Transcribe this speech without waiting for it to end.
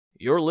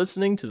You're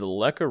listening to the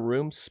Lecker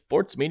Room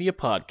Sports Media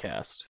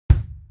Podcast.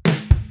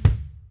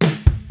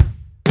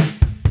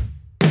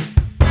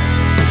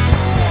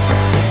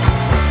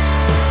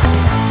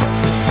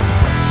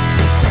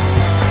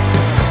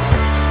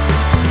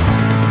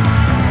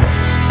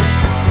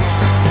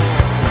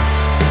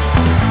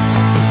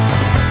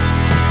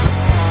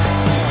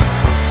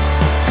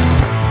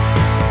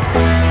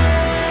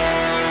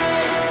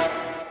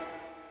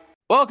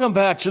 Welcome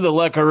back to the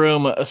Lecker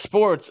Room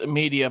Sports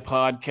Media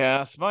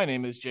Podcast. My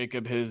name is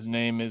Jacob. His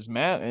name is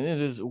Matt, and it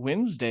is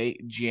Wednesday,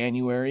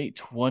 January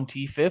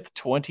 25th,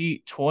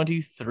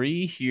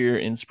 2023 here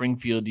in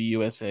Springfield,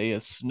 USA. A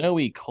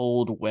snowy,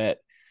 cold, wet,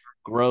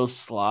 gross,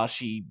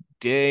 sloshy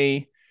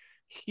day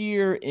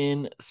here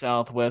in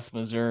Southwest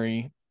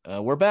Missouri.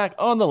 We're back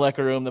on the Lecker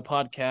Room, the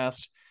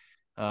podcast.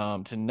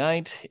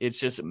 Tonight, it's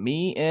just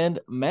me and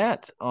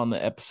Matt on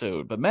the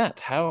episode. But Matt,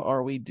 how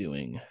are we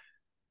doing?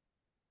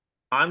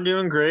 I'm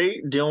doing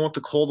great, dealing with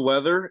the cold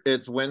weather.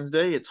 It's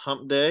Wednesday, it's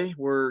hump day.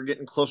 We're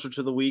getting closer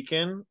to the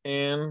weekend,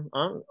 and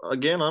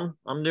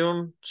I'm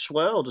doing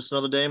swell. Just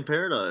another day in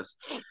paradise.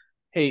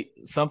 Hey,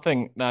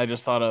 something I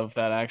just thought of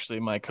that actually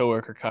my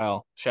coworker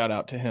Kyle, shout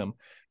out to him,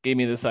 gave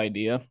me this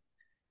idea,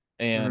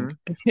 and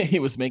Mm-hmm. he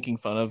was making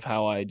fun of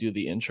how I do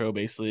the intro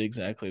basically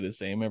exactly the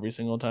same every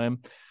single time.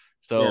 Yeah,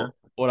 So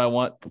what I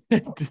want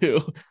to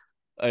do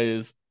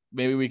is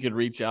maybe we could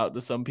reach out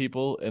to some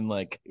people and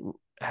like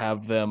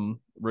have them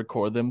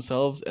record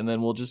themselves, and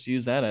then we'll just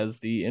use that as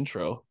the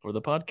intro for the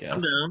I'm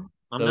podcast. down.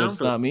 I'm So down it's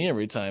for that. not me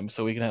every time.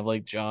 So we can have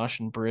like Josh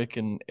and Brick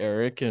and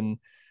Eric and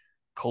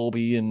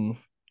Colby and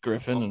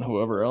Griffin and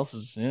whoever else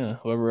has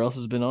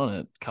been on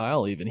it.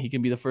 Kyle even he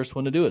can be the first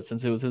one to do it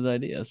since it was his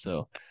idea.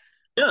 So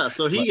Yeah,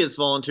 so he but gets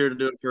volunteered to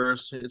do it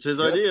first. It's his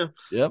yep, idea.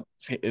 yep.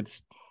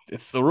 It's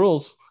the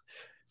rules.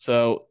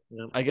 So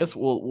Yeah. I guess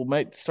we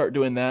might start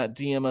doing that.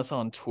 DM us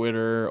on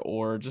Twitter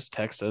or just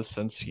text us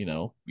since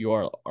you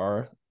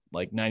are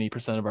like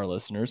 90% of our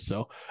listeners.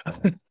 So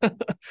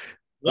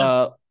Yeah.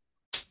 uh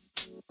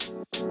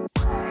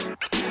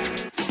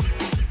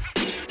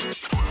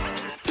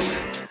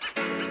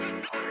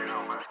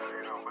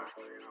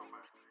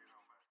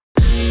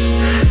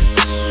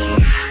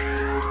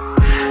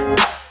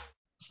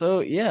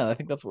So yeah, I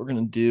think that's what we're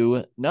gonna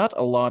do. Not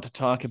a lot to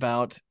talk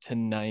about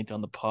tonight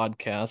on the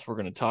podcast. We're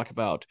gonna talk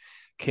about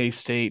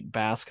K-State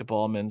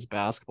basketball, men's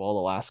basketball,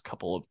 the last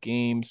couple of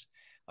games.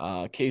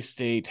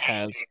 K-State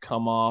has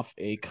come off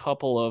a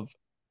couple of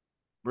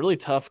really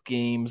tough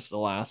games the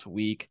last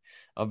week.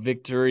 A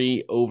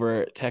victory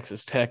over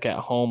Texas Tech at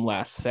home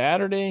last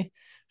Saturday,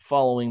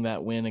 following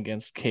that win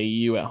against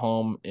KU at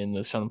home in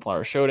the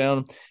Sunflower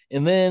Showdown,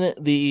 and then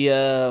the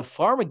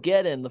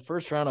Farmageddon, the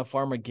first round of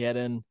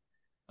Farmageddon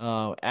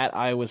at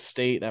Iowa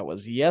State. That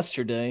was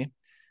yesterday.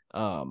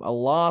 A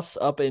loss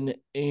up in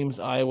Ames,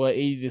 Iowa,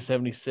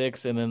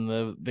 80-76, and then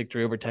the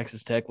victory over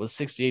Texas Tech was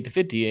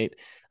 68-58.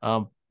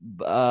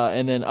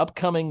 And then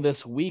upcoming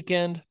this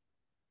weekend,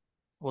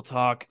 we'll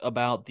talk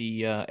about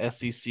the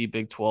SEC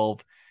Big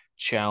 12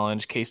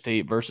 Challenge,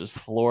 K-State versus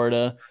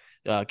Florida.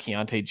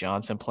 Keyonte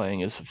Johnson playing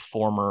his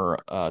former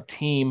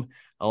team,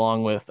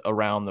 along with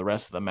around the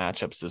rest of the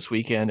matchups this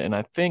weekend. And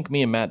I think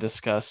me and Matt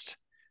discussed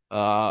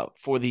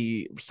for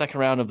the second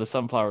round of the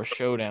Sunflower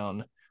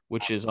Showdown,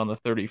 which is on the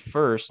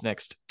 31st,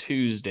 next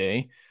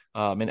Tuesday,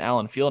 in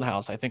Allen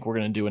Fieldhouse. I think we're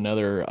going to do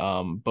another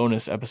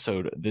bonus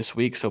episode this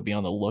week, so be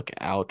on the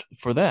lookout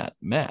for that.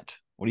 Matt,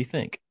 what do you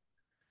think?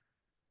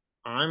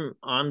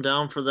 I'm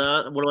down for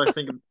that. What do I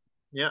think of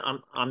Yeah,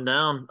 I'm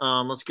down.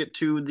 Let's get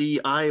to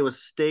the Iowa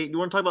State. You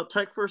want to talk about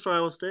Tech first or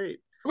Iowa State?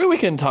 I mean, we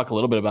can talk a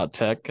little bit about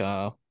Tech.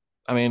 I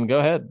mean, go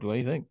ahead. What do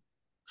you think?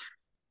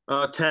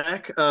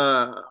 Tech.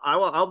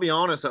 I'll be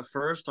honest. At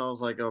first, I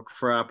was like, "Oh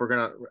crap, we're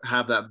gonna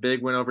have that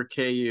big win over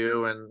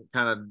KU and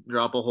kind of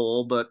drop a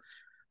hole." But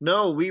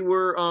no, we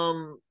were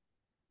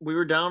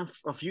down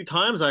a few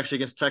times actually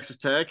against Texas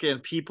Tech,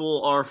 and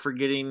people are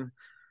forgetting.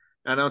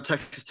 I know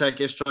Texas Tech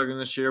is struggling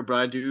this year, but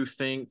I do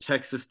think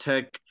Texas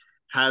Tech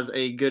has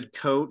a good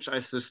coach.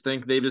 I just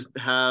think they just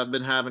have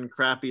been having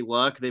crappy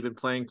luck. They've been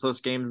playing close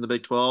games in the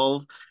Big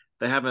 12.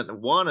 They haven't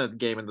won a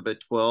game in the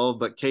Big 12,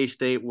 but K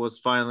State was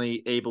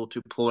finally able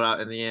to pull it out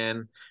in the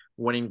end,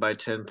 winning by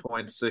 10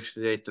 points,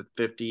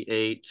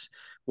 68-58.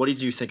 What did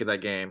you think of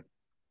that game?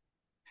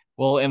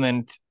 Well, and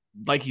then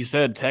like you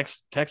said,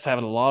 Tech's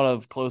having a lot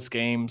of close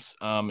games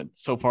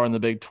so far in the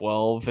Big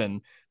 12,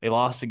 and they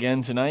lost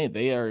again tonight.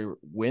 They are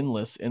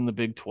winless in the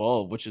Big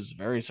 12, which is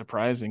very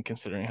surprising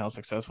considering how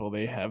successful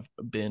they have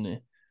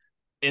been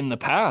in the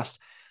past.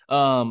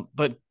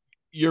 But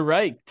you're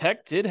right.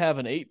 Tech did have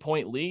an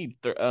 8-point lead.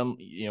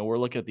 We're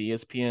looking at the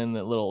ESPN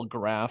little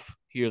graph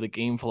here, the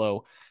game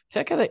flow.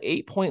 Tech had an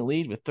 8-point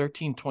lead with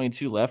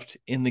 13:22 left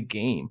in the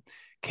game.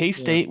 Yeah,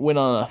 K-State went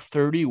on a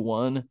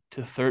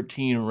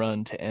 31-13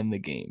 run to end the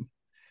game.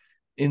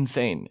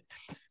 Insane.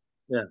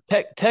 yeah,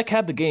 Tech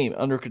had the game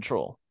under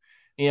control.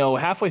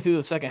 Halfway through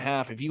the second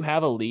half, if you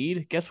have a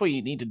lead, guess what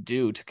you need to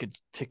do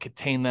to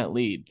contain that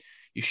lead?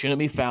 You shouldn't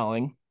be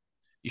fouling.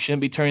 You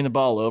shouldn't be turning the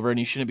ball over, and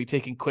you shouldn't be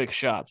taking quick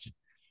shots.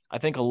 I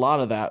think a lot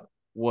of that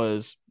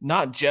was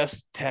not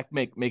just Tech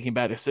making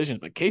bad decisions,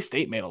 but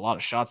K-State made a lot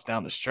of shots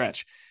down the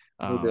stretch.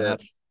 They And did.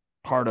 that's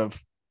part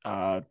of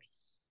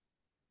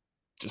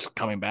just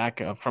coming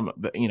back from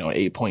the, an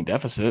 8 point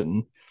deficit,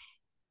 and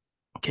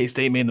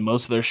K-State made the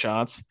most of their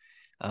shots.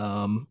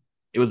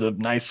 It was a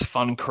nice,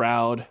 fun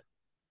crowd,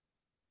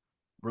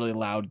 really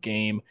loud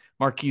game.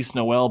 Marquise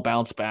Noel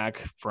bounced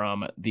back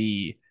from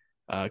the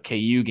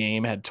KU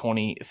game, had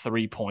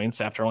 23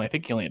 points after only, I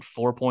think he only had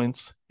 4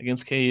 points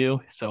against KU.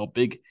 So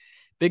big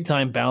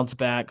time bounce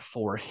back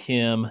for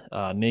him.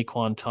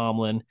 Naquan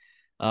Tomlin,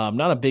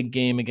 not a big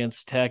game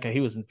against Tech.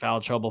 He was in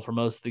foul trouble for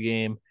most of the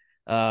game.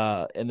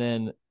 And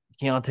then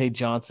Keyonte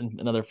Johnson,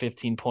 another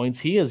 15 points.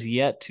 He has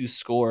yet to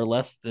score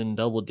less than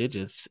double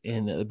digits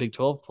in the Big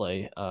 12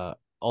 play.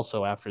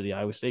 Also after the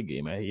Iowa State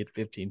game, he had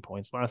 15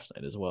 points last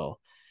night as well.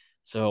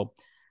 So,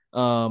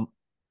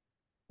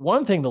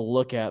 one thing to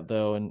look at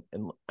though, and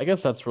I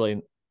guess that's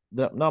really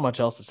not much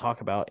else to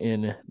talk about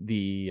in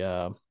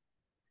the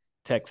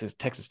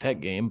Texas Tech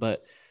game,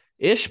 but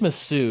Ish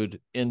Massoud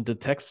in the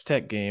Texas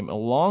Tech game,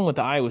 along with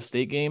the Iowa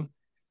State game,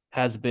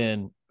 has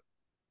been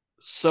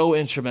so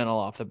instrumental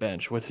off the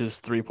bench with his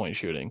 3 point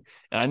shooting.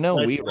 And I know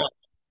Right.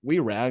 we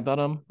ragged on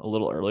him a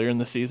little earlier in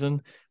the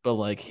season, but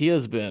like he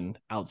has been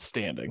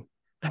outstanding.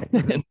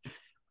 Mhm. And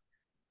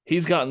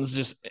he's gotten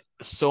just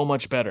so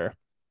much better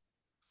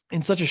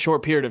in such a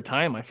short period of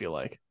time, I feel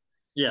like.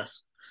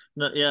 Yes.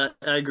 No, yeah,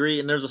 I agree.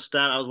 And there's a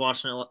stat I was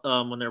watching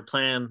when they were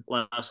playing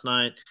last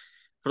night.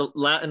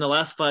 In the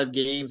last 5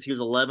 games, he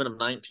was 11 of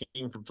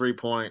 19 from 3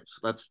 points.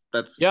 That's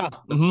Yeah.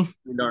 that's Mm-hmm.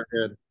 pretty darn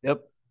good.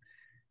 Yep.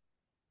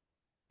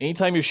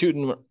 Anytime you're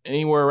shooting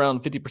anywhere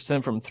around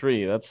 50% from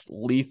three, that's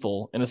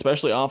lethal. And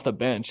especially off the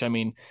bench. I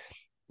mean,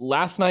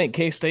 last night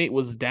K-State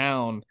was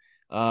down.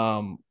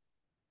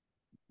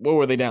 What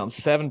were they down?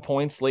 7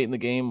 points late in the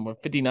game,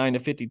 59 to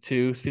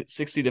 52,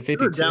 60 to We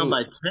were down 52.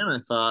 by 10, I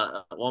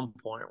thought, at one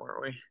point,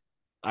 weren't we?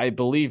 I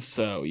believe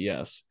so,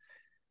 yes.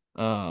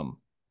 Um,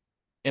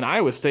 and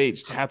Iowa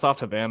State, hats off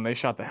to them. They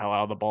shot the hell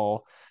out of the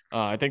ball.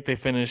 I think they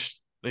finished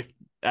they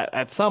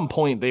at some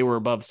point they were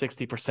above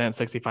 60%,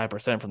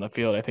 65% from the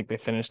field. I think they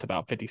finished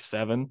about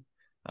 57.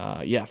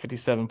 Yeah,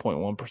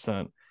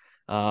 57.1%.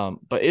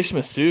 But Ish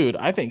Massoud,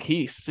 I think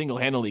he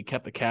single-handedly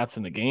kept the Cats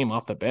in the game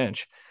off the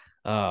bench.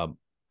 Um,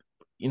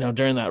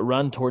 during that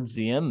run towards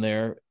the end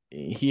there,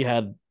 he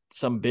had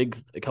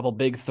a couple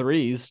big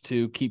threes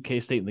to keep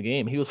K-State in the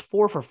game. He was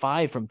 4 for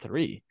 5 from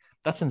three.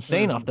 That's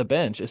insane off Mm-hmm. the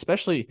bench,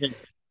 especially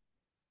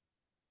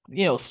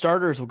Yeah.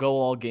 starters will go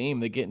all game.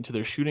 They get into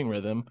their shooting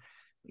rhythm.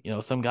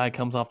 Some guy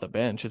comes off the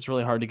bench. It's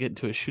really hard to get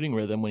into a shooting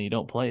rhythm when you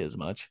don't play as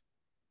much.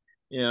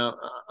 Yeah,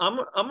 I'm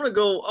gonna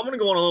go on a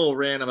little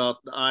rant about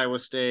Iowa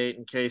State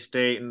and K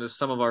State and just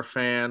some of our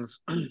fans,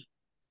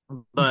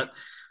 but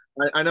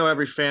I know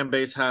every fan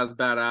base has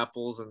bad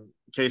apples, and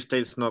K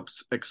State's no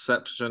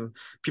exception.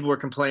 People were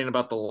complaining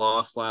about the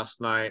loss last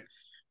night.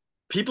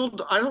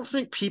 I don't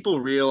think people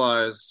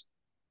realize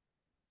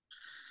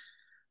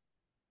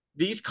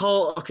these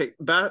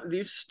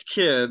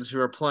kids who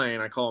are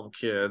playing. I call them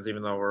kids,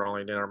 even though we're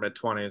only in our mid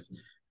 20s.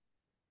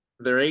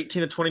 They're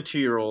 18 to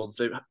 22-year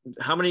olds.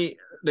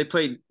 They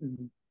played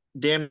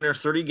damn near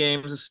 30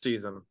 games a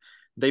season.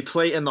 They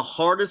play in the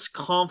hardest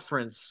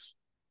conference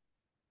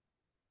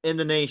in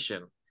the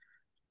nation.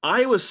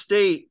 Iowa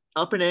State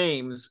up in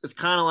Ames is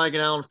kind of like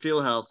an Allen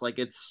Fieldhouse. Like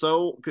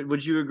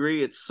would you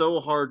agree? It's so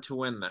hard to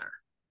win there.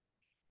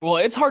 Well,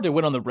 it's hard to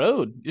win on the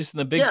road, just in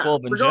the Big Yeah,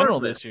 12 in general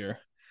this regardless. year.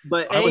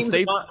 But Iowa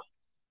State's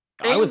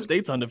Iowa Ames,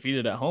 State's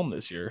undefeated at home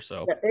this year,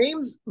 so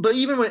Ames. But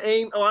even when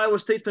Iowa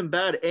State's been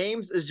bad,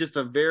 Ames is just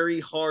a very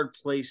hard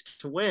place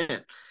to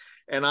win.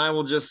 And I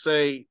will just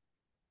say,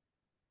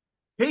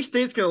 K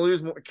State's going to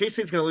lose more. K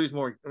State's going to lose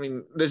more. I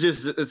mean, this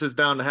is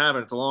bound to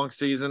happen. It's a long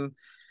season.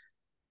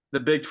 The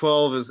Big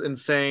 12 is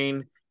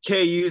insane.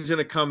 KU's going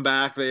to come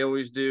back. They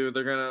always do.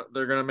 They're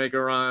gonna make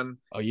a run.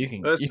 oh, you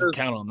can Let's you can just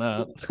count on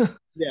that.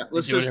 yeah. They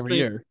Let's do it just every think.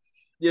 year.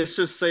 Let's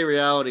just say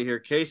reality here.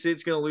 K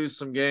State's going to lose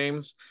some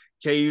games.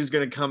 KU's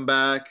going to come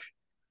back.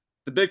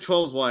 The Big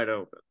 12's wide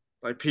open.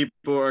 Like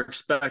people are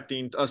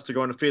expecting us to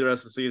go undefeated the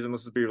rest of the season.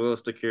 Let's be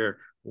realistic here.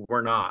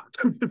 We're not.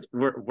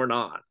 we're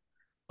not.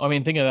 I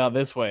mean, think about it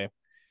this way: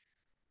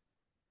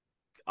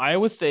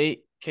 Iowa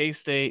State,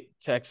 K-State,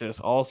 Texas,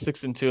 all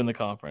 6-2 in the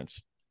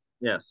conference.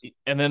 Yes.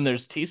 And then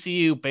there's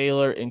TCU,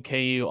 Baylor, and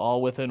KU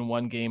all within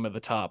one game of the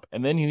top.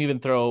 And then you even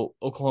throw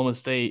Oklahoma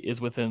State is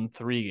within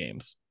 3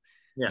 games.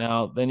 Yeah.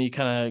 Now, then you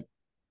kind of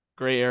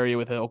gray area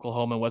with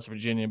Oklahoma and West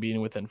Virginia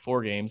being within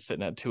 4 games,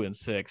 sitting at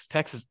 2-6.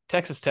 Texas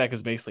Tech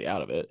is basically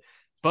out of it,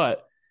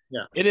 but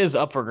Yeah. it is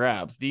up for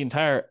grabs. The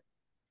entire,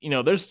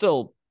 there's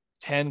still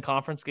 10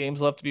 conference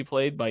games left to be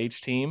played by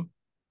each team.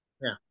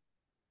 Yeah.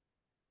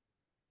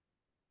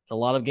 It's a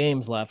lot of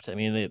games left. I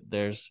mean,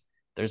 there's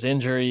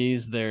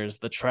injuries, there's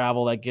the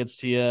travel that gets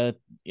to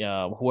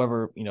you,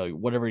 whoever,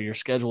 whatever your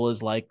schedule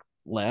is like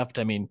left.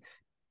 I mean,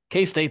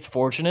 K-State's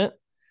fortunate.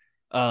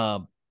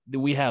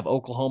 We have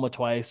Oklahoma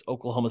twice,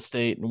 Oklahoma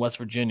State and West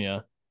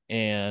Virginia,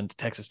 and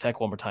Texas Tech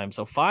one more time.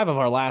 So 5 of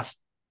our last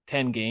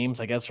 10 games,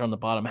 I guess, are on the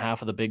bottom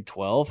half of the Big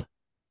 12,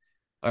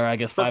 or I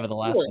guess But five of the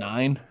last still,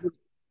 nine.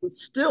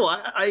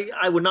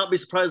 I would not be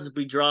surprised if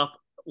we drop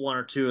one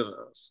or two of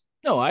those.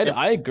 No, And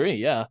I agree.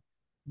 Yeah.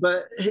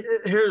 but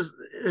here's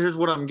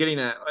what I'm getting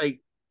at. Like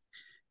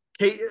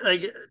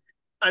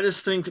I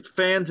just think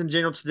fans in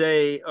general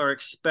today are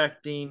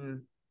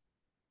expecting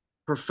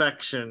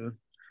perfection,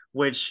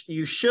 which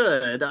you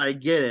should. I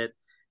get it,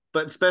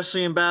 but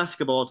especially in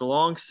basketball, it's a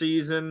long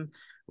season.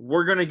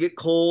 We're gonna get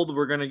cold.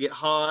 We're gonna get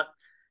hot.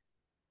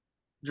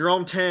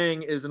 Jerome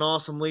Tang is an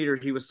awesome leader.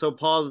 He was so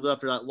positive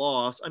after that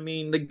loss. I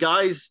mean, the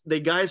guys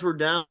were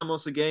down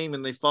most of the game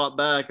and they fought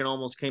back and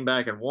almost came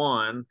back and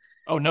won.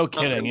 Oh, no I'm not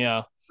kidding.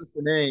 Yeah. the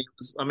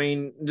names. I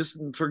mean, just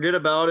forget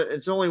about it.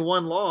 It's only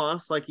one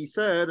loss, like he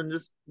said, and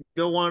just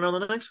go on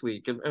the next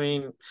week. I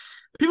mean,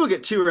 people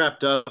get too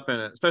wrapped up in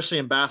it, especially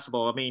in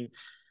basketball. I mean,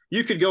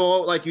 you could go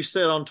like you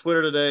said on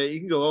Twitter today. You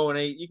can go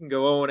 0-8. You can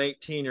go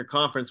 0-18 your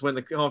conference, win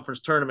the conference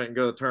tournament, and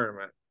go to the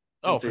tournament,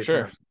 Oh, for NCAA sure.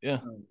 tournament. Yeah.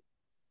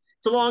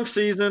 It's a long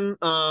season.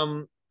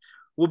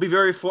 We'll be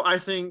very. I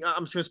think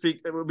I'm just going to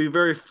speak. We'll be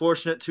very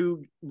fortunate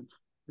to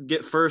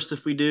get first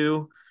if we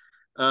do.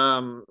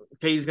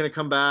 K's going to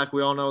come back.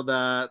 We all know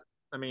that.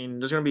 I mean,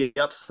 there's going to be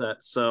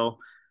upsets. So,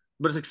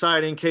 but it's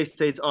exciting. K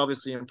State's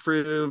obviously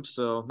improved.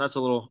 So that's a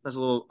little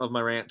of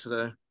my rant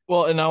today.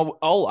 Well, and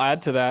I'll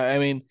add to that. I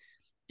mean,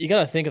 you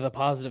got to think of the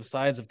positive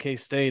sides of K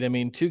State. I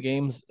mean, two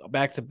games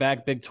back to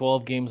back Big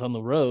 12 games on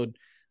the road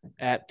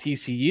at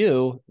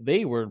TCU,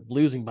 they were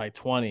losing by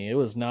 20. It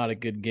was not a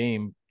good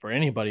game for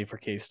anybody for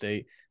K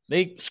State.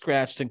 They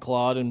scratched and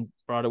clawed and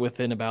brought it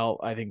within about,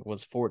 I think,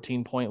 was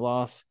 14-point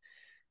loss.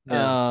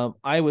 Yeah,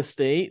 Iowa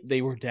State,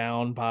 they were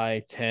down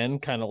by 10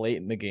 kind of late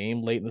in the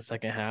game, late in the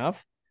second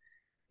half,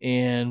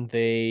 and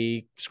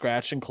they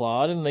scratched and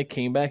clawed and they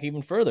came back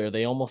even further.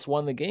 They almost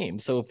won the game.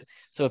 So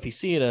if you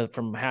see it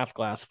from half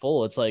glass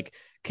full, it's like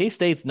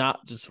K-State's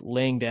not just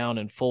laying down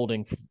and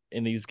folding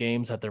in these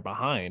games that they're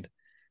behind.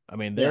 I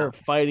mean, yeah, they're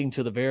fighting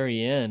to the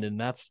very end, and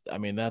that's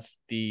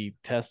the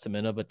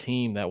testament of a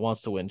team that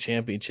wants to win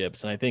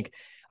championships. And I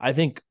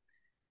think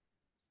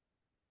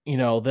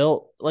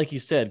they'll, like you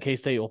said,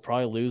 K-State will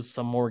probably lose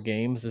some more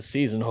games this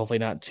season, hopefully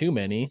not too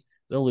many.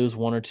 They'll lose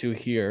one or two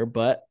here,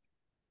 but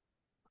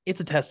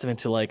it's a testament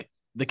to like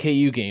the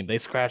KU game. They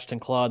scratched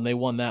and clawed and they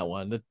won that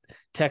one. The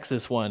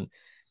Texas one,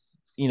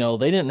 they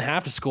didn't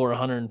have to score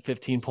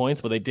 115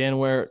 points, but they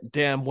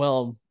damn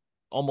well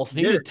almost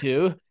did it. needed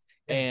to.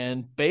 Yeah.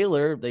 And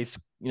Baylor, they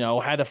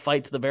had to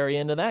fight to the very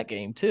end of that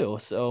game too.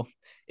 So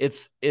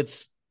it's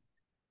it's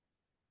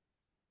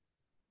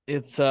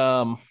it's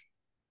And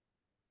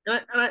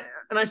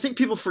I think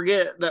people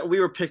forget that we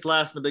were picked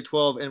last in the Big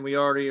 12, and we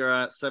already are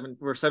at seven.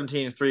 We're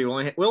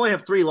 17-3. We only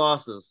have three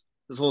losses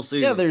this whole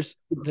yeah. season.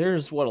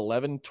 There's what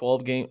 11,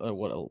 12 game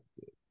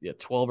yeah,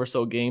 12 or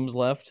so games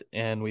left,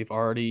 and we're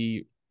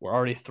already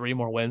three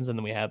more wins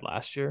than we had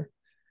last year.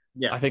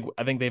 Yeah, I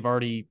think they've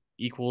already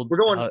equaled. we're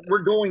going.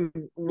 We're going.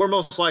 We're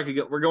most likely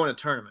we're going to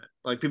tournament.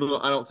 Like people,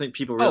 I don't think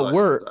people Oh,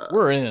 realize.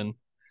 we're in.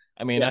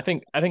 I mean, Yeah, I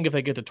think if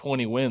they get to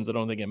 20 wins, I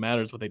don't think it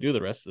matters what they do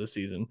the rest of the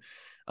season.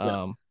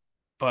 yeah, Um,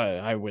 but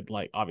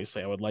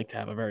obviously I would like to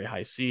have a very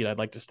high seed. I'd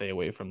like to stay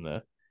away from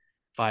the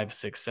 5,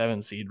 6,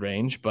 7 seed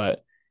range.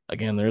 But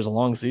again, there's a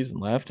long season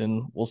left,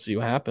 and we'll see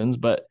what happens.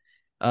 But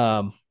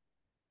yeah,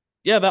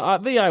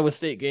 the Iowa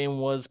State game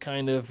was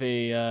kind of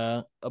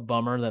a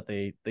bummer that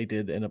they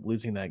did end up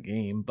losing that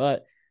game.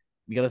 But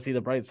you got to see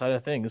the bright side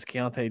of things.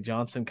 Keyonte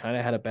Johnson kind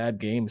of had a bad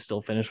game,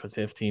 still finished with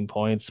 15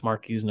 points.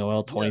 Marquise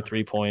Noel, yeah.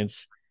 23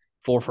 points,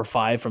 4 for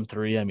 5 from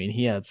three. I mean,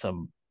 he had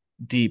some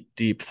deep,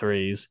 deep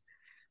threes.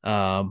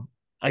 Um,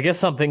 I guess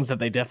some things that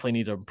they definitely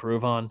need to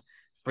improve on: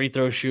 free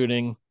throw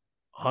shooting.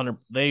 100,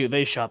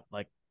 they shot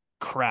like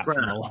crap from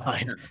the Crap.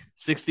 line. Yeah.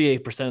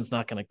 68% is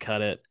not going to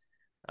cut it.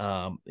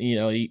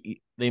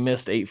 They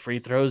missed 8 free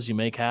throws. You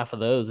make half of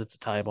those, it's a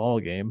tie ball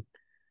game.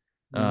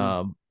 Mm-hmm.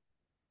 Um,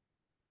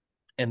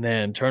 and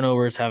then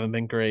turnovers haven't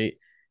been great.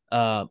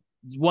 Uh,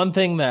 One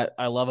thing that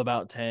I love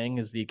about Tang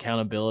is the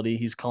accountability.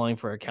 He's calling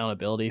for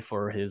accountability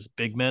for his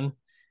big men.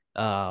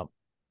 Uh,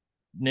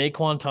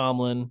 Naquan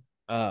Tomlin,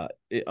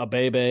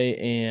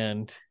 Abebe,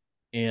 and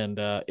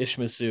Ish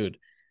Massoud.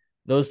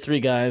 Those three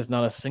guys,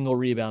 not a single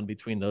rebound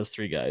between those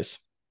three guys.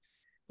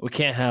 We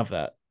can't have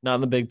that. Not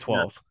in the Big No,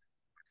 12.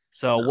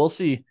 So no. we'll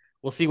see.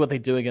 We'll see what they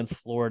do against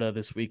Florida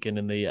this weekend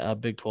in the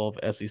Big 12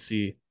 SEC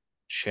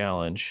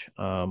Challenge.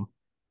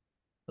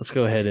 Let's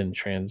go ahead and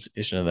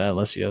transition to that,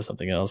 unless you have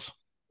something else.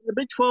 The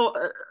Big 12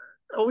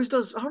 always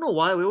does. I don't know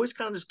why we always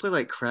kind of just play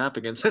like crap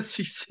against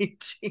SEC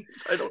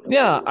teams. I don't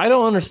Yeah, know. I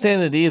don't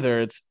understand it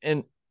either. It's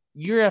and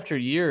year after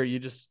year,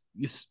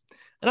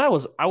 and I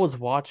was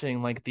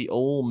watching like the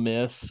Ole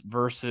Miss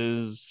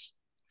versus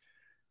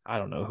I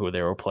don't know who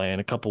they were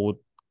playing.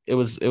 It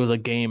was a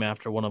game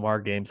after one of our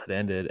games had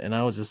ended, and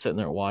I was just sitting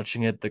there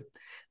watching it.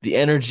 The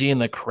energy in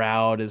the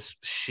crowd is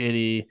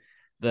shitty.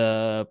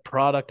 The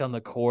product on the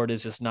court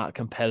is just not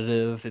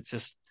competitive. It's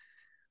just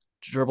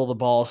dribble the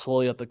ball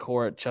slowly up the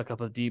court, chuck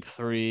up a deep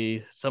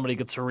three. Somebody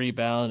gets a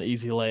rebound,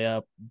 easy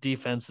layup.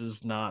 Defense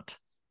is not.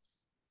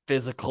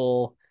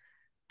 physical.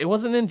 It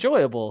wasn't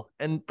enjoyable.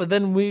 But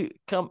then we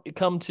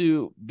come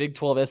to Big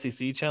 12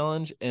 SEC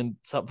challenge, and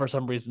for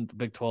some reason the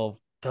Big 12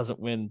 doesn't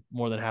win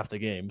more than half the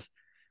games.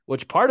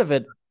 Which part of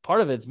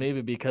it's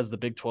maybe because the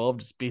Big 12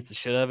 just beats the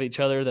shit out of each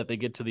other, that they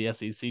get to the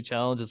SEC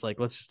challenge. It's like,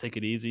 let's just take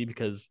it easy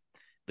because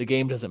the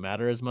game doesn't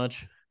matter as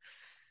much.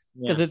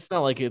 Because Yeah. it's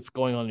not like it's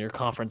going on your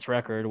conference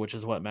record, which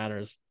is what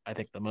matters, I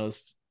think, the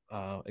most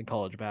in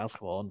college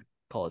basketball and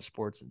college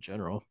sports in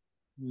general.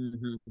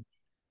 Hmm.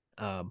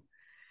 Um,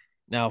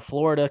 Now,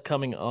 Florida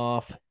coming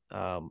off.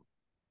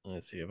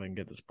 Let's see if I can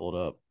get this pulled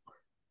up.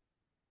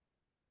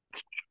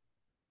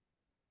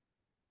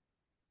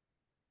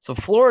 So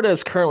Florida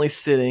is currently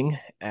sitting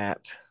at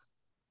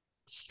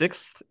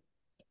sixth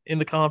in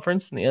the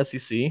conference in the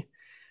SEC.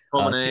 Uh,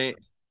 Culminate.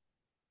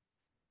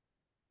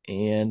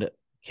 and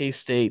K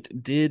State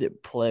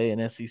did play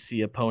an SEC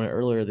opponent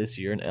earlier this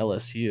year in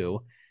LSU,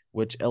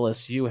 which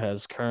LSU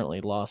has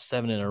currently lost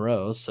 7 in a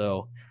row.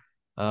 So,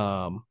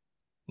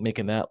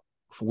 making that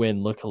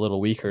win look a little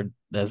weaker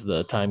as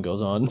the time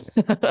goes on.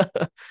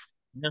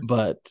 Yeah.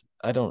 But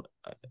I don't.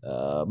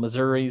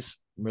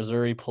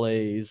 Missouri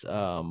plays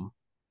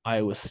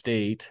Iowa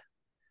State,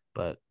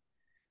 but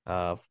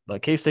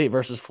K State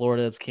versus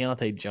Florida. It's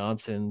Keyonte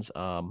Johnson's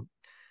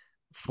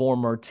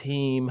former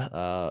team.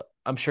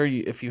 I'm sure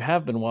if you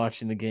have been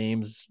watching the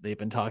games, they've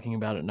been talking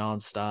about it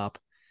nonstop.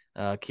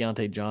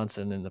 Keyonte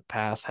Johnson in the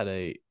past had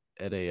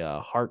a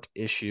heart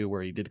issue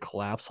where he did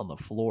collapse on the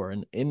floor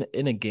in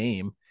a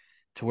game,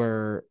 to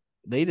where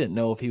they didn't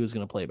know if he was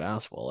going to play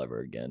basketball ever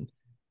again.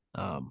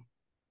 Um,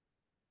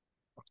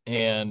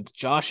 and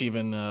Josh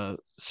even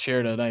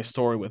shared a nice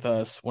story with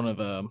us. One of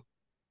the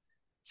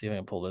See if I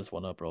can pull this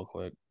one up real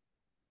quick.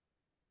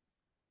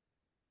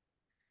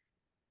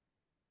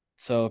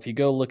 So if you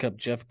go look up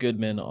Jeff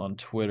Goodman on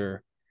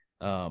Twitter,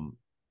 um,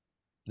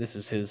 this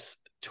is his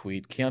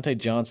tweet. Keyonte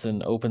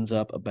Johnson opens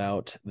up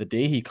about the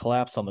day he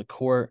collapsed on the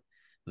court,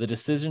 the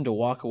decision to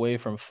walk away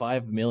from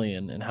 5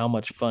 million, and how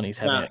much fun he's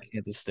having Yeah. at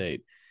Kansas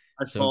State.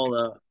 I So saw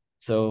that.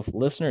 so if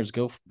listeners,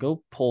 go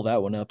pull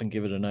that one up and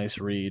give it a nice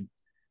read.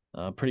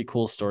 Pretty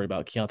cool story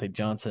about Keyonte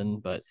Johnson.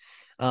 But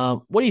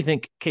what do you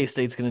think K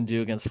State's going to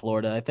do against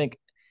Florida? I think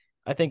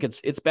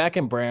it's back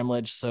in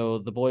Bramlage, so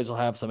the boys will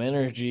have some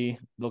energy.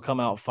 They'll come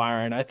out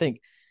firing. I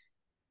think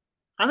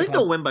I if think I'm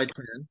they'll win by 10.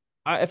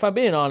 if I'm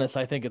being honest,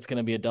 I think it's going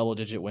to be a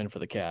double-digit win for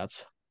the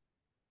Cats.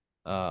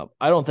 I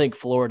don't think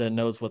Florida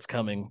knows what's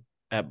coming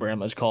at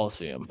Bramlage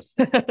Coliseum,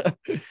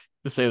 to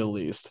say the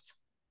least.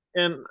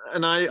 And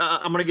I'm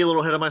gonna get a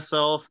little ahead of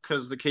myself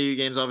because the KU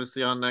game's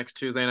obviously on next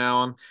Tuesday now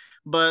on,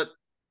 but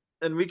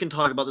and we can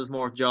talk about this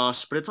more with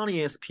Josh, but it's on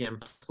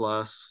ESPN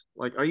Plus.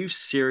 Like, are you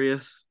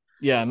serious?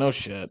 Yeah, no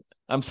shit.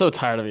 I'm so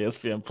tired of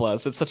ESPN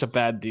Plus. It's such a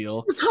bad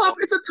deal. It's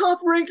a top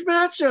ranked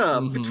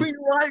matchup Hmm. between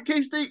Riot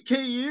K State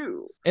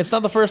KU. It's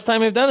not the first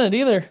time they've done it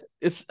either.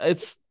 It's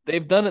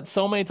they've done it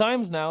so many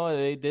times now.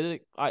 They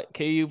did it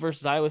KU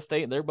versus Iowa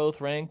State. They're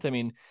both ranked. I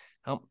mean,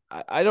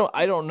 I don't know.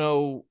 I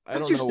Don't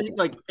don't you know. think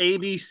like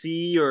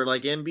ABC or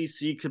like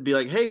NBC could be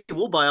like, hey,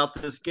 we'll buy out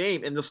this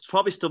game and they'll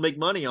probably still make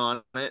money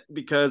on it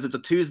because it's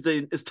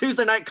Tuesday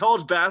night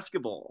college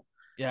basketball.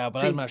 Yeah, but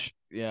I'm Between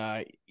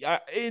not. Yeah,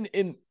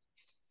 in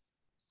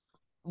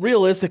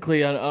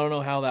realistically, I don't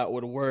know how that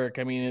would work.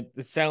 I mean,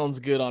 it sounds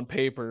good on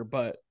paper,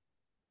 but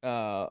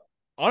uh,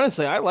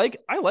 honestly, I like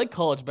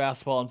college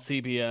basketball on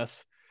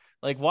CBS.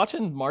 Like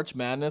watching March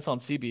Madness on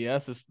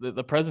CBS is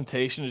the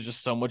presentation is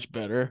just so much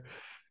better.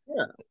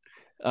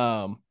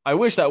 Yeah. I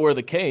wish that were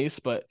the case,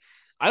 but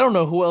I don't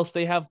know who else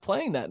they have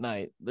playing that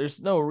night. There's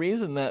no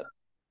reason that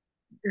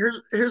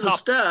Here's a top.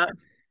 stat.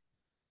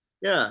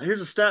 Yeah, here's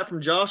a stat from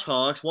Josh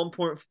Hawks.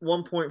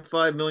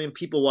 1.1.5 million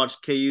people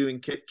watched KU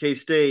and K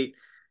State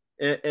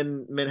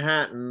in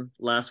Manhattan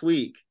last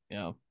week.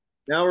 Yeah,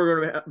 Now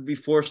we're going to be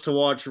forced to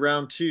watch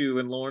round two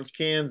in Lawrence,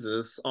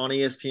 Kansas on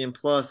ESPN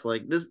Plus.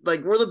 Like this,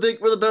 like we're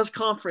the best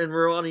conference. And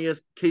we're on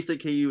K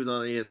State KU is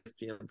on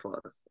ESPN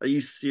Plus. Are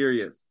you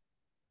serious?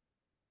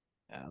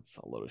 that's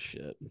a load of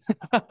shit.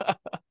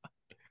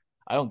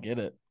 I don't get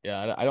it.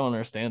 Yeah, I don't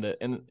understand it.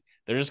 And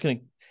they're just gonna.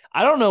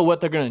 I don't know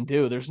what they're gonna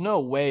do. There's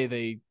no way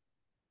they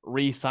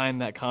re-sign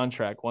that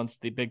contract once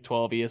the Big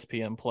 12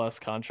 ESPN Plus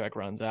contract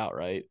runs out,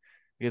 right?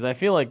 Because I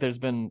feel like there's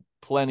been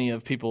plenty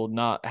of people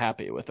not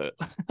happy with it.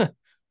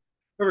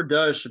 Whoever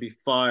does should be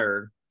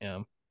fired. Yeah,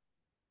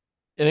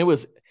 and it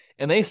was,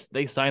 and they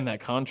signed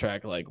that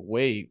contract like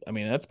way. I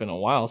mean, that's been a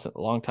while, since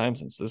a long time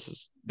since this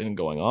has been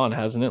going on,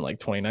 hasn't it? Like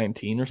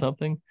 2019 or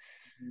something.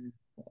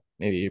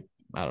 Maybe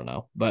I don't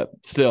know, but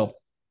still.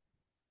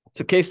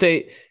 So K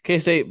State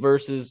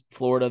versus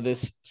Florida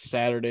this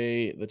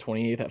Saturday, the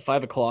 28th at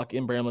 5 o'clock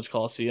in Bramlage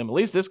Coliseum. At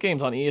least this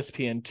game's on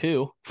ESPN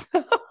too.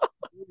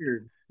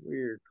 Weird,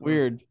 weird.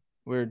 Weird,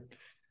 weird.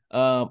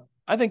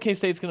 I think K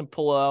State's going to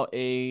pull out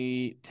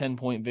a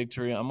 10-point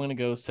victory. I'm going to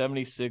go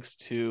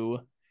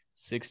 76-63,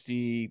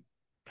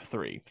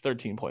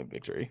 13-point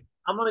victory.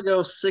 I'm gonna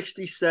go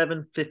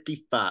 67-55.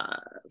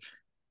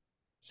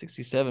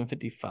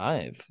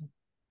 67-55.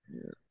 Yeah.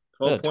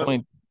 Yeah, 12 point.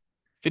 20,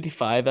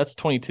 55. That's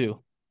 22.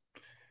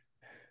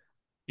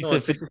 You No,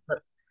 said it's 50. 60.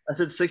 I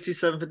said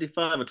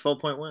 67-55, a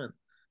 12-point win.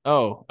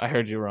 Oh, I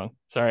heard you wrong.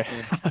 Sorry.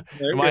 Yeah. In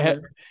There my you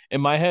head, go,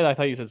 in my head, I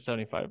thought you said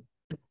 75.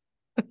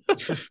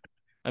 man.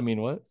 I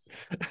mean, what?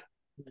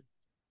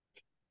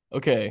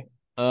 Okay.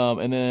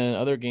 And then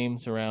other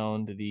games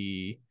around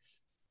the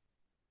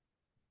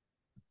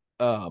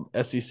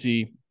SEC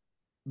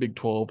Big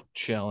 12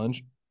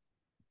 Challenge.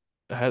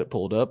 I had it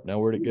pulled up. Now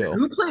where'd it go?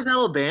 Who plays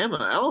Alabama?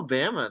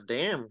 Alabama,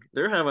 damn,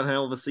 they're having a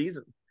hell of a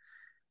season.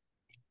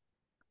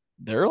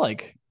 They're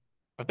like,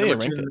 are they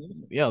Number two ranked? in the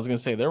nation. Yeah, I was gonna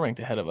say they're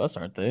ranked ahead of us,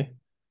 aren't they?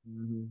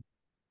 Mhm.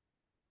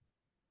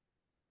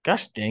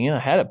 Gosh dang it, I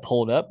had it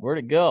pulled up. Where'd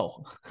it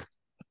go?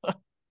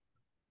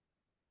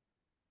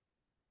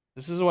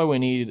 This is why we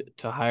need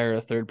to hire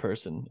a third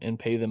person and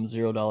pay them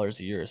 $0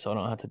 a year, so I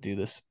don't have to do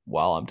this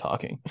while I'm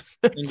talking.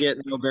 And get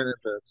no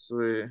benefits.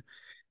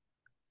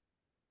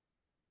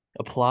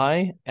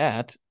 Apply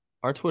at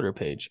our Twitter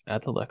page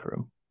at the Lec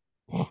Room.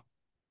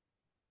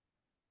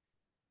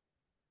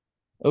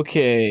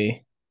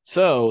 Okay,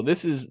 so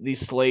this is the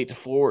slate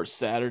for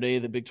Saturday,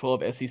 the Big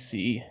 12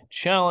 SEC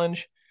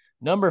Challenge.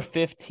 Number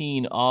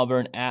 15,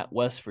 Auburn at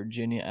West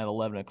Virginia at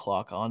 11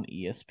 o'clock on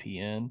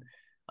ESPN.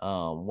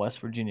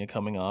 West Virginia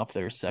coming off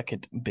their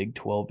second Big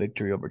 12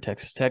 victory over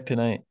Texas Tech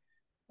tonight.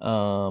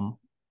 Or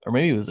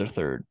maybe it was their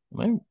third.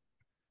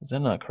 Is that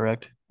not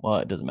correct? Well,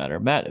 it doesn't matter.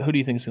 Matt, who do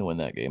you think is going to win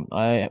that game?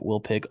 I will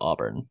pick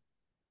Auburn.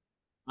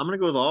 I'm gonna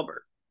go with Auburn.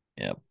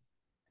 Yep.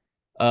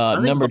 I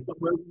think Number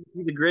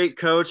he's a great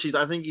coach.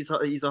 I think he's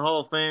a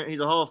Hall of Fame.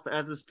 He's a Hall of.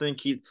 I just think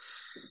he's.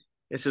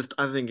 It's just.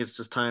 I think it's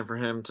just time for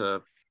him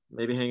to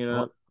maybe hang it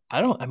Well,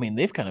 up. I mean,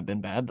 they've kind of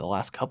been bad the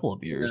last couple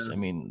of years. Yeah. I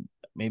mean,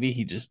 maybe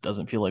he just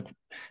doesn't feel like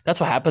that's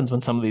what happens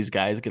when some of these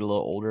guys get a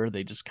little older.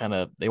 They just kind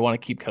of they want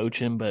to keep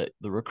coaching, but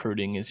the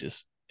recruiting is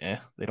just they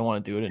don't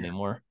want to do it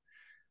anymore.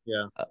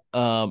 Yeah.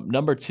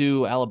 Number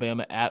two,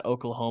 Alabama at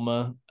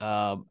Oklahoma.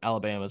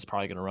 Alabama is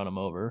probably going to run them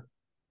over.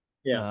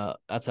 Yeah.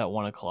 That's at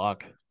 1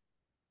 o'clock.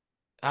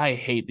 I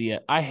hate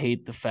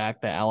the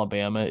fact that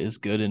Alabama is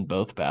good in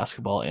both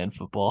basketball and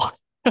football.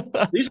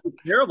 These are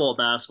terrible at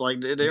basketball.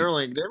 Like they've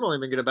only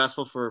been good at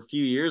basketball for a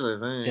few years, I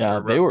think.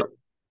 Yeah,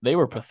 they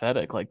were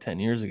pathetic like 10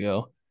 years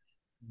ago.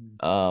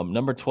 Mhm.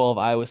 Number 12,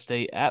 Iowa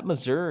State at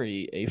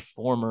Missouri, a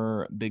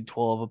former Big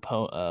 12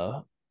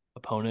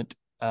 opponent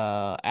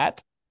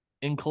at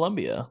in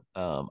Columbia.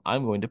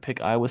 I'm going to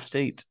pick Iowa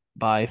State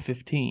by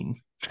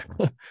 15.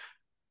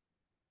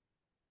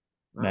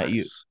 Matt,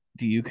 Nice.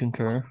 do you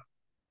concur?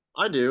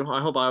 I do.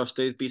 I hope Iowa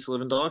State beats the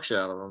living dog shit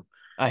out of them.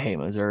 I hate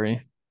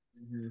Missouri.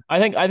 Mhm. I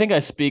think I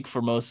speak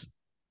for most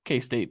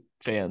K-State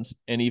fans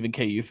and even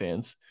KU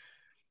fans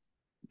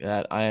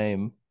that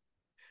I'm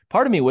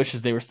part of me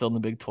wishes they were still in the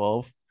Big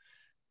 12,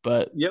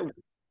 but Yeah.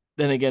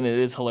 then again, it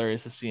is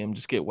hilarious to see them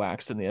just get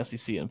waxed in the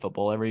SEC in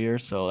football every year,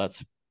 so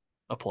that's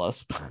a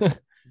plus.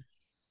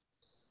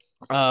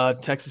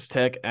 Texas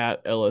Tech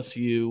at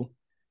LSU.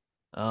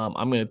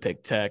 I'm gonna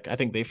pick Tech. I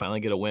think they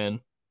finally get a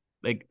win.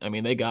 I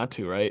mean, they got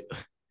to, right?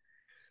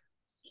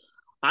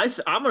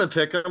 I'm gonna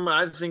pick them.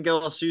 I think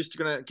LSU's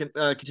gonna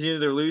continue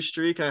their lose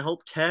streak, and I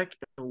hope Tech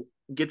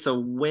gets a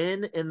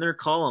win in their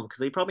column because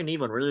they probably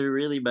need one really,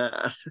 really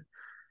bad.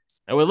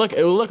 It would look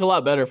a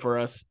lot better for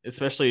us,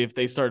 especially if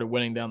they started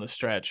winning down the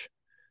stretch.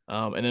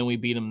 And then we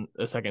beat them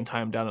a second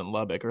time down in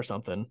Lubbock or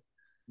something.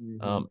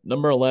 Mm-hmm.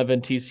 Number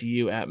 11,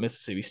 TCU at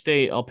Mississippi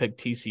State. I'll pick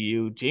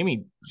TCU.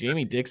 Jamie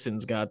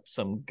Dixon's got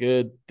some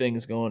good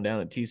things going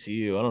down at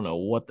TCU. I don't know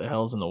what the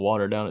hell's in the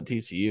water down at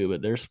TCU,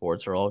 but their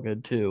sports are all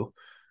good too.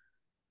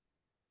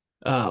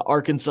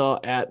 Arkansas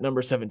at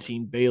number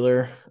 17,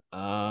 Baylor.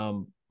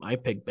 I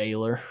pick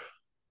Baylor.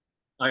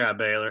 I got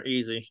Baylor,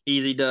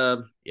 easy dub.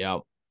 Yeah.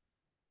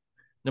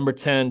 Number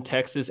 10,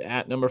 Texas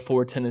at number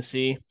 4,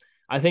 Tennessee.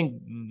 I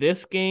think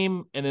this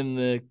game and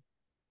then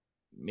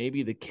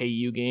maybe the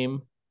KU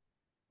game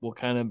will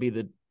kind of be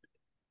the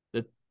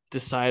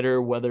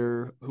decider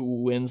whether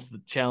who wins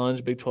the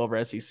challenge, Big 12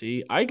 or SEC.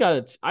 I got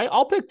it.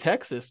 I'll pick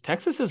Texas.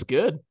 Texas is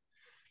good.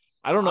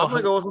 I don't know I'm how.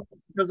 gonna go with them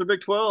because they're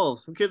Big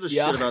 12. Who gives a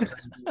Yeah, shit about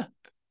Tennessee?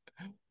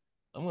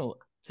 I'm gonna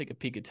take a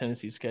peek at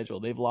Tennessee's schedule.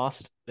 They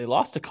lost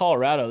to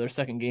Colorado their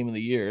second game of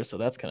the year, so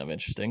that's kind of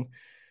interesting.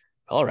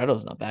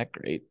 Colorado's not that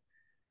great.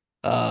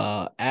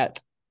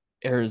 At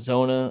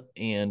Arizona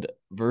and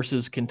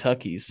versus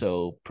Kentucky,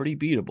 so pretty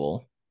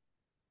beatable.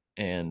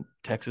 And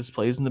Texas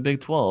plays in the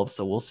Big 12,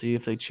 so we'll see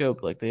if they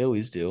choke like they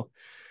always do.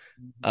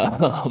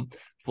 Um,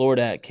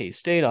 Florida at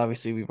K-State.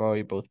 Obviously, we've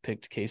already both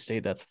picked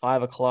K-State. That's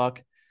 5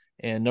 o'clock.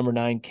 And number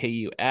 9,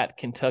 KU at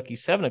Kentucky,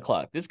 7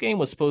 o'clock. This game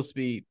was supposed to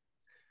be,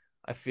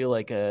 I feel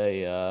like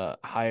a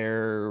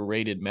higher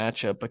rated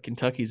matchup, but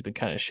Kentucky's been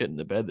kind of shit in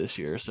the bed this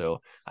year.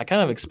 So I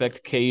kind of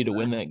expect KU to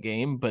win that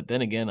game, but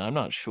then again, I'm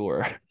not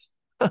sure.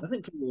 I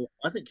think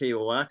KU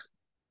will wax.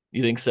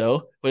 You think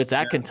so? But it's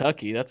Yeah, at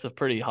Kentucky. That's a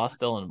pretty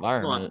hostile come on.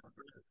 environment.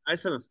 I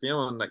just have a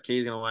feeling that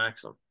KU's gonna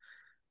wax them.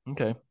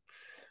 Okay.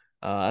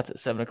 That's at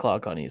 7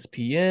 o'clock on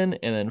ESPN.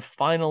 And then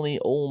finally,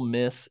 Ole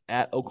Miss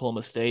at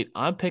Oklahoma State.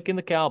 I'm picking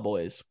the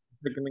Cowboys.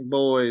 Picking the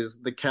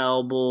boys, the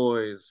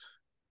Cowboys.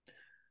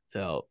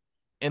 So,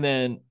 and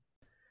then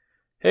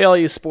Hey, all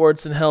you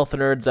sports and health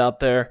nerds out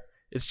there,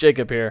 it's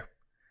Jacob here.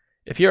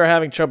 If you are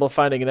having trouble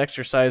finding an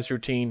exercise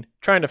routine,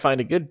 trying to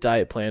find a good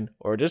diet plan,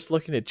 or just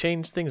looking to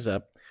change things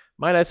up,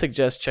 might I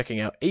suggest checking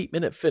out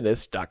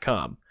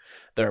 8minutefitness.com.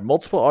 There are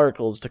multiple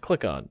articles to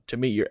click on to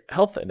meet your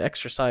health and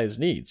exercise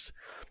needs.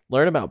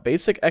 Learn about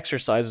basic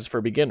exercises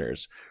for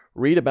beginners,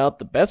 read about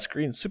the best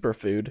green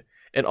superfood,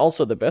 and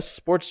also the best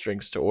sports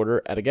drinks to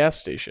order at a gas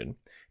station,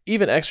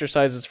 even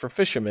exercises for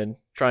fishermen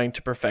trying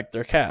to perfect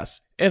their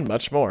casts, and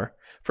much more.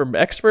 From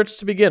experts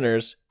to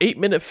beginners,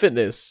 8-Minute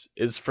Fitness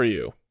is for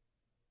you.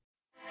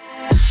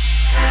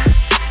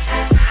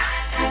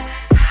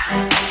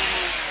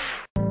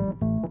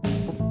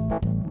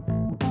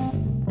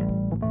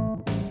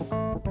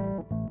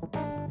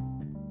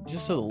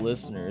 Just so the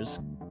listeners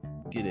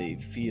get a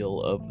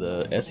feel of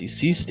the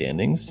SEC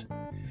standings.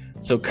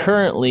 So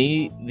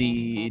currently,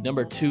 the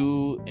number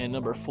 2 and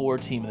number 4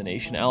 team in the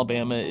nation,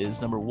 Alabama,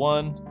 is number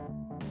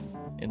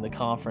 1 in the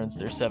conference.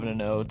 They're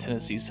 7-0.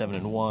 Tennessee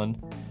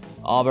 7-1.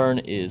 Auburn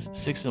is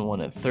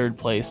 6-1 in third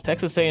place.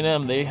 Texas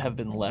A&M, they have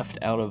been left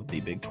out of the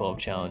Big 12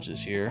 Challenge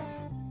this year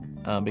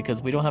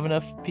because we don't have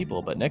enough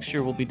people, but next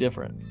year will be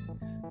different.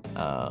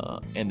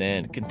 And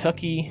then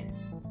Kentucky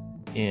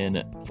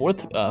in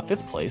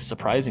fifth place,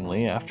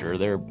 surprisingly, after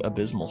their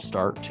abysmal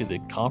start to the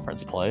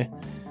conference play.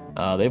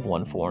 They've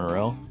won 4 in a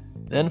row.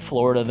 Then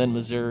Florida, then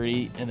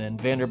Missouri, and then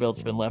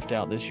Vanderbilt's been left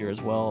out this year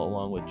as well,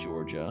 along with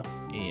Georgia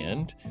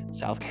and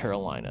South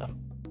Carolina.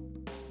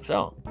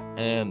 So,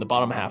 and the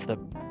bottom half of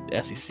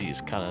the SEC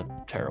is kind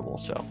of terrible.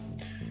 So,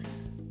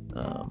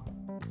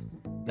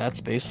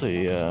 that's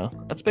basically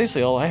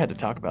all I had to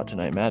talk about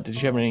tonight. Matt, did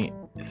you have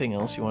anything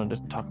else you wanted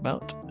to talk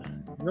about?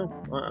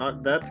 No,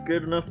 that's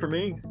good enough for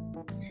me.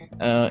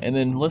 And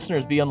then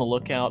listeners, be on the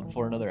lookout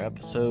for another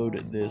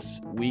episode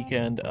this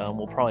weekend.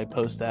 We'll probably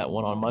post that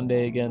one on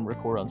Monday again,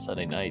 record on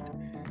Sunday night,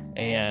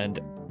 and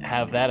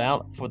have that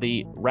out for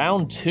the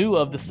round 2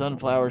 of the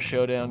Sunflower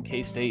Showdown,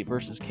 K-State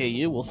versus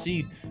KU. We'll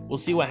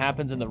see what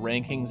happens in the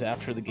rankings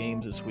after the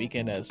games this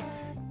weekend, as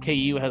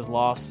KU has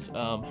lost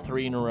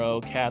 3 in a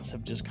row. Cats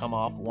have just come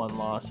off 1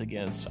 loss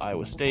against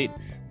Iowa State,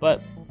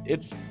 but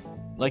it's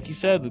like you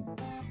said,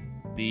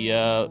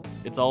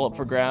 it's all up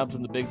for grabs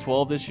in the Big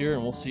 12 this year,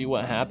 and we'll see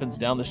what happens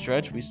down the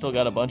stretch. We still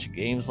got a bunch of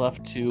games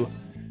left to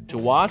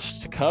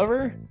watch, to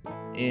cover,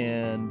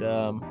 and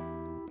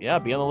be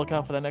on the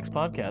lookout for that next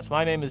podcast.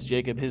 My name is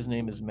Jacob. His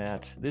name is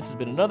Matt. This has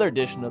been another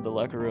edition of the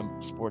Locker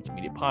Room Sports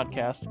Media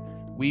Podcast.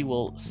 We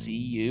will see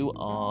you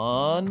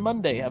on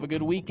Monday. Have a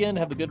good weekend.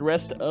 Have a good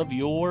rest of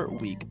your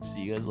week.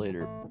 See you guys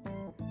later.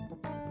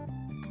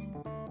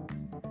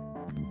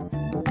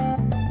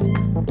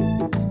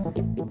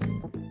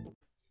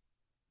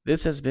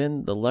 This has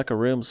been the Locker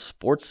Room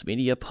Sports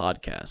Media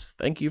Podcast.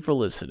 Thank you for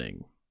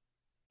listening.